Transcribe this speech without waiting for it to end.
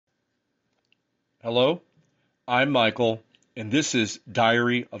Hello, I'm Michael, and this is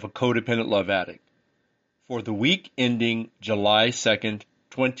Diary of a Codependent Love Addict for the week ending July 2nd,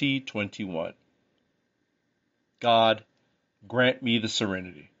 2021. God, grant me the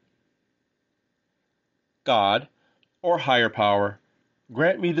serenity. God, or higher power,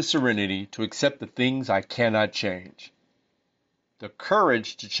 grant me the serenity to accept the things I cannot change, the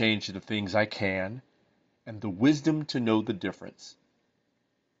courage to change the things I can, and the wisdom to know the difference.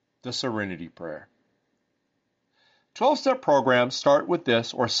 The Serenity Prayer. 12-step programs start with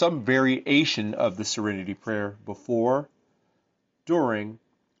this or some variation of the Serenity Prayer before, during,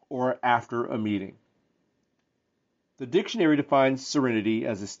 or after a meeting. The dictionary defines serenity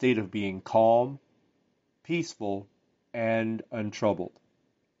as a state of being calm, peaceful, and untroubled.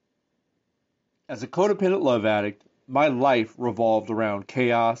 As a codependent love addict, my life revolved around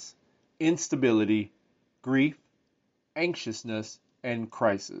chaos, instability, grief, anxiousness, and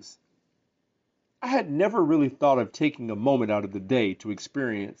crisis. I had never really thought of taking a moment out of the day to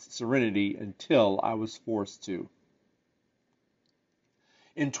experience serenity until I was forced to.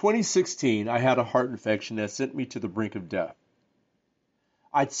 In 2016, I had a heart infection that sent me to the brink of death.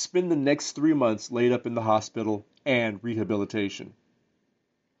 I'd spend the next 3 months laid up in the hospital and rehabilitation.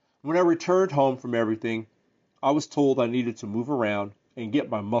 When I returned home from everything, I was told I needed to move around and get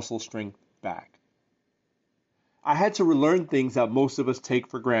my muscle strength back. I had to relearn things that most of us take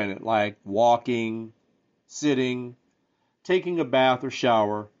for granted, like walking, sitting, taking a bath or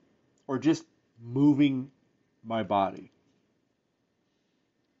shower, or just moving my body.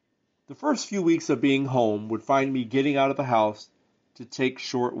 The first few weeks of being home would find me getting out of the house to take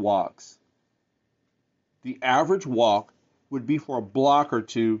short walks. The average walk would be for a block or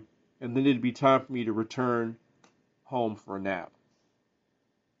two, and then it'd be time for me to return home for a nap.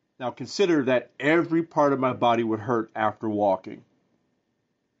 Now consider that every part of my body would hurt after walking.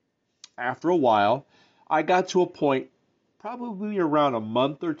 After a while, I got to a point, probably around a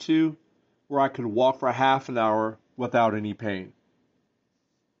month or two, where I could walk for half an hour without any pain.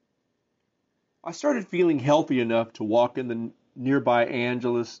 I started feeling healthy enough to walk in the nearby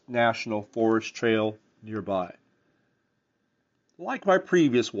Angeles National Forest Trail nearby. Like my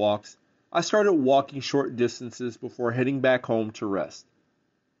previous walks, I started walking short distances before heading back home to rest.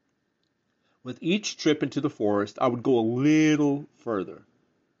 With each trip into the forest, I would go a little further.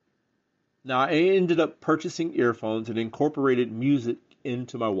 Now, I ended up purchasing earphones and incorporated music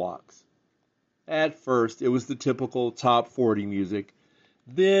into my walks. At first, it was the typical top 40 music.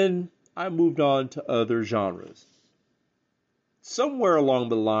 Then I moved on to other genres. Somewhere along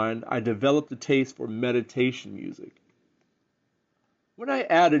the line, I developed a taste for meditation music. When I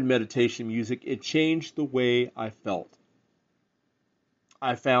added meditation music, it changed the way I felt.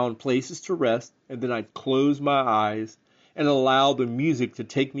 I found places to rest, and then I'd close my eyes and allow the music to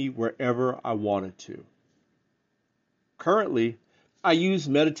take me wherever I wanted to. Currently, I use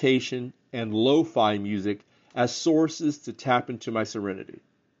meditation and lo-fi music as sources to tap into my serenity.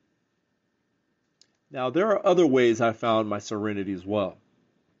 Now, there are other ways I found my serenity as well.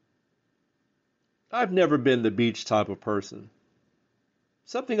 I've never been the beach type of person.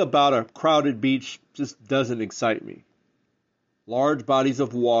 Something about a crowded beach just doesn't excite me. Large bodies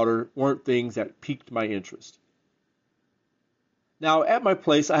of water weren't things that piqued my interest. Now, at my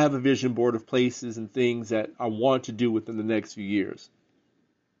place, I have a vision board of places and things that I want to do within the next few years.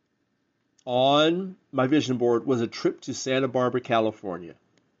 On my vision board was a trip to Santa Barbara, California.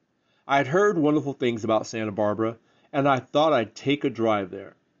 I had heard wonderful things about Santa Barbara, and I thought I'd take a drive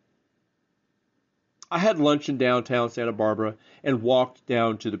there. I had lunch in downtown Santa Barbara and walked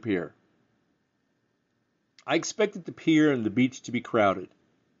down to the pier. I expected the pier and the beach to be crowded.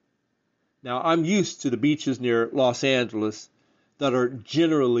 Now, I'm used to the beaches near Los Angeles that are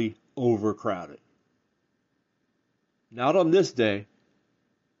generally overcrowded. Not on this day.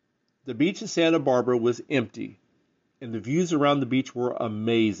 The beach in Santa Barbara was empty, and the views around the beach were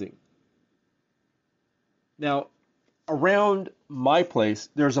amazing. Now, around my place,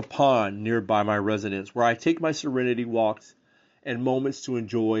 there's a pond nearby my residence where I take my serenity walks and moments to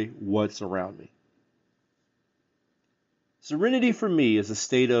enjoy what's around me. Serenity for me is a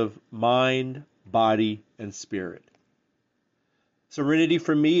state of mind, body, and spirit. Serenity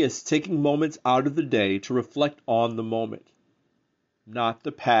for me is taking moments out of the day to reflect on the moment, not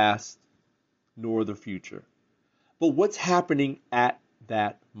the past nor the future, but what's happening at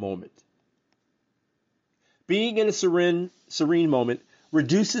that moment. Being in a serene moment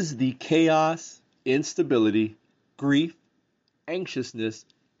reduces the chaos, instability, grief, anxiousness,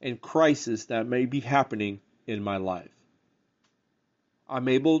 and crisis that may be happening in my life. I'm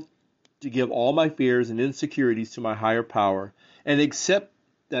able to give all my fears and insecurities to my higher power and accept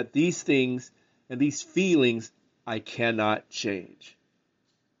that these things and these feelings I cannot change.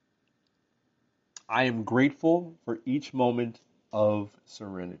 I am grateful for each moment of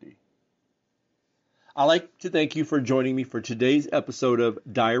serenity. I'd like to thank you for joining me for today's episode of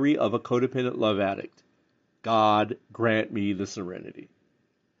Diary of a Codependent Love Addict. God grant me the serenity.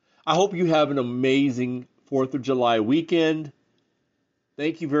 I hope you have an amazing 4th of July weekend.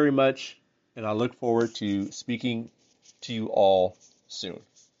 Thank you very much, and I look forward to speaking to you all soon.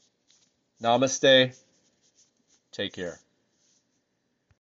 Namaste. Take care.